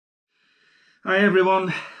Hi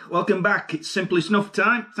everyone, welcome back. It's Simply Snuff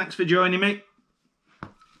time. Thanks for joining me.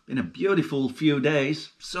 Been a beautiful few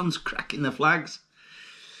days. Sun's cracking the flags.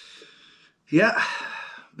 Yeah,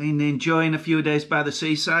 been enjoying a few days by the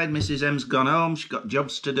seaside. Mrs. M's gone home. She's got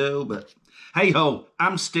jobs to do, but hey ho,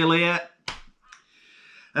 I'm still here.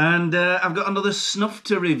 And I've got another snuff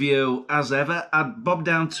to review as ever. I'd bob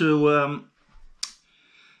down to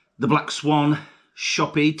the Black Swan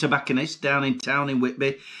Shoppy Tobacconist down in town in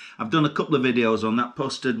Whitby. I've done a couple of videos on that,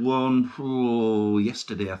 posted one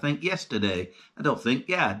yesterday, I think. Yesterday. I don't think.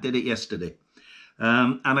 Yeah, I did it yesterday.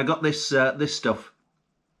 And I got this this stuff.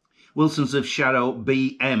 Wilsons of Shadow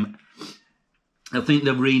BM. I think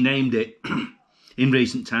they've renamed it in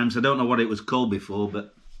recent times. I don't know what it was called before,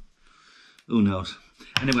 but who knows.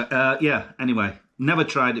 Anyway, never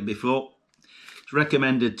tried it before. It's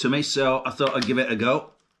recommended to me, so I thought I'd give it a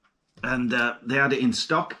go. And they had it in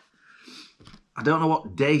stock. I don't know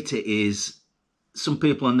what date it is. Some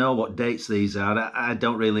people know what dates these are. I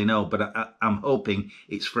don't really know, but I'm hoping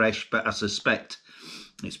it's fresh, but I suspect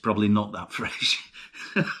it's probably not that fresh.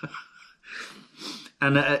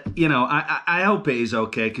 And, you know, I hope it is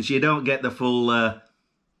okay, because you don't get the full...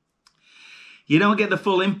 you don't get the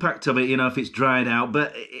full impact of it, you know, if it's dried out.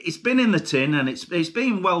 But it's been in the tin, and it's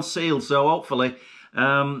been well sealed, so hopefully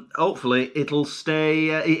it'll stay...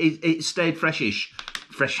 it stayed freshish.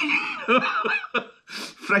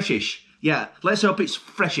 Freshish. Yeah, let's hope it's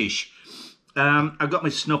freshish. I've got my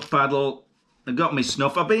snuff paddle. I've got my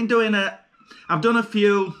snuff. I've done a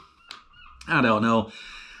few, I don't know,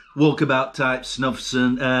 walkabout type snuffs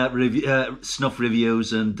and snuff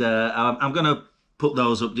reviews, and I'm going to put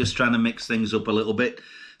those up, just trying to mix things up a little bit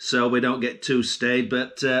so we don't get too staid.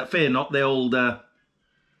 But fear not, the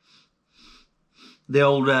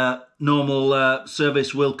old normal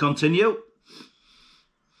service will continue.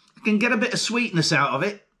 I can get a bit of sweetness out of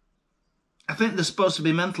it. I think there's supposed to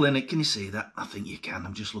be menthol in it. Can you see that? I think you can.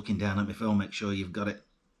 I'm just looking down at my phone, make sure you've got it.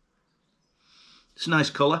 It's a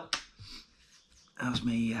nice colour. How's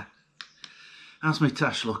my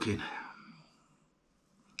tash looking?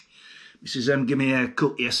 Mrs. M gave me a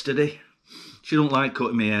haircut yesterday. She don't like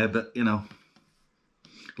cutting my hair, but, you know,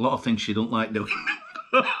 a lot of things she don't like doing.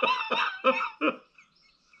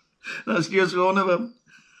 That's just one of them.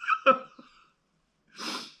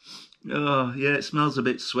 Oh, yeah, it smells a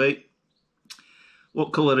bit sweet.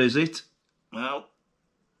 What colour is it? Well,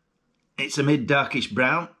 it's a mid-darkish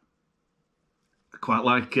brown. I quite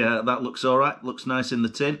like that. Looks all right. Looks nice in the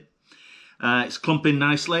tin. It's clumping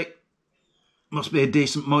nicely. Must be a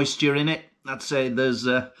decent moisture in it. I'd say there's,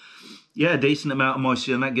 a decent amount of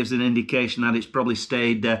moisture, and that gives an indication that it's probably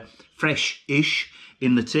stayed fresh-ish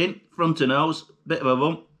in the tin. Front and nose, bit of a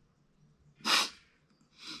bump.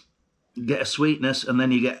 Get a sweetness, and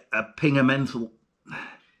then you get a ping of menthol.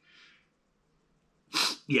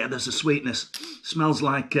 Yeah, there's a sweetness. Smells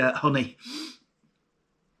like honey.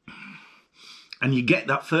 And you get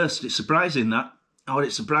that first. It's surprising, that. Oh,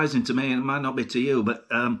 it's surprising to me. It might not be to you, but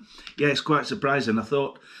yeah, it's quite surprising. I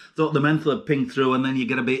thought the menthol had pinged through, and then you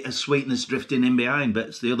get a bit of sweetness drifting in behind, but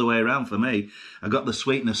it's the other way around for me. I got the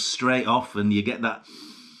sweetness straight off, and you get that...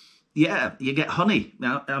 Yeah, you get honey.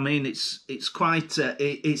 Now, I mean, it's quite,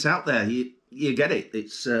 it's out there. You get it.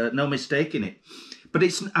 It's no mistaking it. But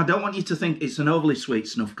I don't want you to think it's an overly sweet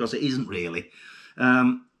snuff, because it isn't really.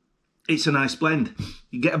 It's a nice blend.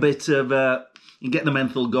 You get a bit of, you get the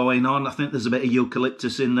menthol going on. I think there's a bit of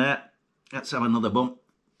eucalyptus in there. Let's have another bump.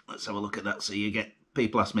 Let's have a look at that. So you get,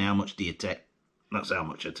 people ask me, how much do you take? That's how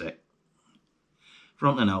much I take.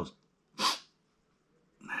 Front and nose.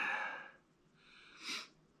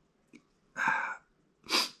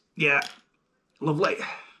 Yeah, lovely.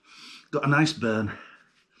 Got a nice burn.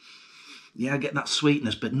 Yeah, I get that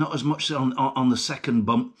sweetness, but not as much on the second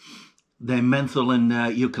bump. The menthol and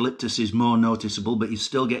eucalyptus is more noticeable, but you're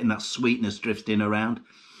still getting that sweetness drifting around.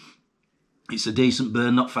 It's a decent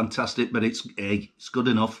burn, not fantastic, but it's good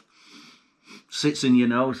enough. Sits in your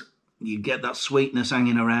nose. You get that sweetness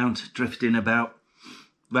hanging around, drifting about.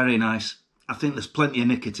 Very nice. I think there's plenty of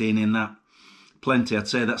nicotine in that. Plenty. I'd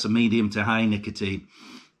say that's a medium to high nicotine.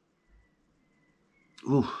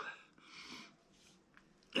 Ooh,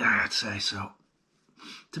 yeah, I'd say so.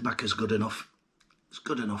 Tobacco's good enough. It's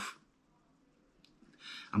good enough.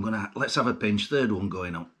 Let's have a pinch. Third one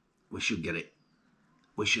going on. We should get it.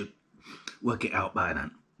 We should work it out by then.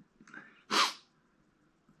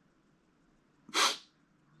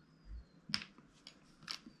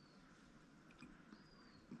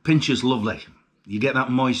 Pinch is lovely. You get that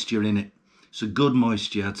moisture in it. It's a good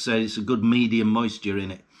moisture. I'd say it's a good medium moisture in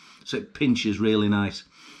it. So it pinches really nice.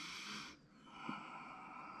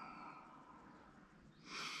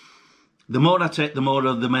 The more I take, the more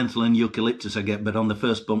of the menthol and eucalyptus I get. But on the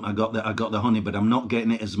first bump, I got the honey, but I'm not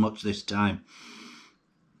getting it as much this time.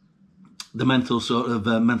 The menthol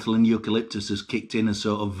menthol and eucalyptus has kicked in and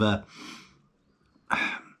sort of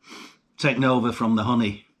taken over from the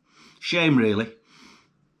honey. Shame, really.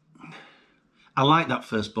 I like that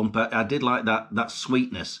first bump. I did like that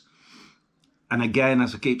sweetness. And again,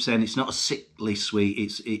 as I keep saying, it's not a sickly sweet.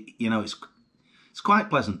 It's quite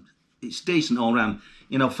pleasant. It's decent all round.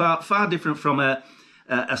 You know, far different from a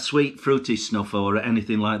sweet fruity snuff or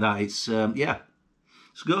anything like that. It's yeah,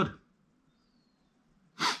 it's good.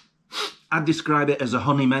 I'd describe it as a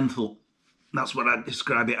honey menthol. That's what I'd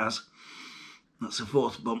describe it as. That's the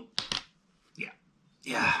fourth bump.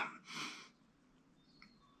 Yeah.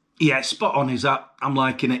 Yeah, spot on is that. I'm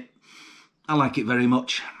liking it. I like it very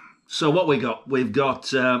much. So what we got? We've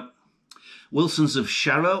got Wilson's of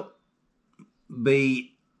Sharrow, BM.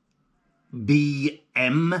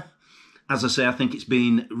 As I say, I think it's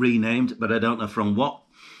been renamed, but I don't know from what.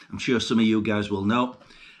 I'm sure some of you guys will know.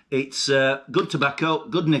 It's good tobacco,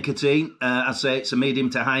 good nicotine. I say it's a medium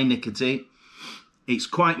to high nicotine. It's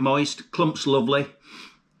quite moist, clumps lovely.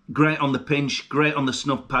 Great on the pinch, great on the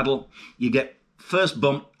snuff paddle. You get first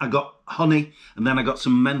bump, I got honey, and then I got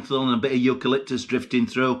some menthol and a bit of eucalyptus drifting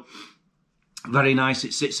through. Very nice.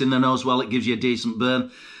 It sits in the nose well. It gives you a decent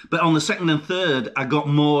burn. But on the second and third, I got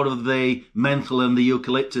more of the menthol and the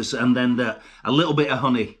eucalyptus, and then a little bit of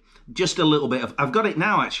honey. Just a little bit of. I've got it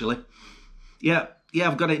now, actually. Yeah,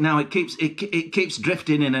 I've got it now. It keeps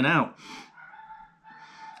drifting in and out.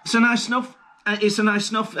 It's a nice snuff. It's a nice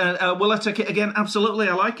snuff. Will I take it again? Absolutely,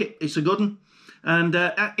 I like it. It's a good one. And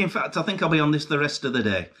in fact, I think I'll be on this the rest of the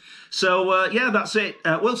day. So yeah, that's it.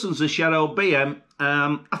 Wilson's of Sharrow, BM.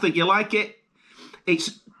 I think you like it.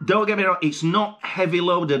 Don't get me wrong, it's not heavy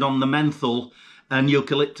loaded on the menthol and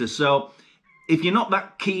eucalyptus. So if you're not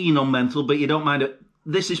that keen on menthol, but you don't mind it,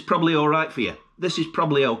 this is probably all right for you. This is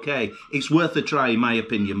probably okay. It's worth a try, in my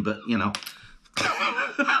opinion, but you know.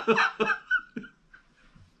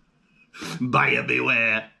 Buyer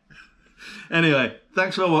beware. Anyway,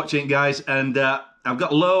 thanks for watching, guys, and I've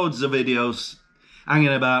got loads of videos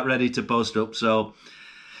hanging about ready to post up, so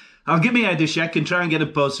I'll give me a head a shake and try and get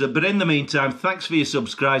them posted up. But in the meantime, thanks for your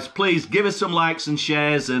subscribes. Please give us some likes and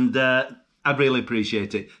shares, and I'd really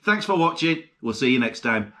appreciate it. Thanks for watching. We'll see you next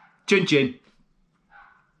time. Chin chin.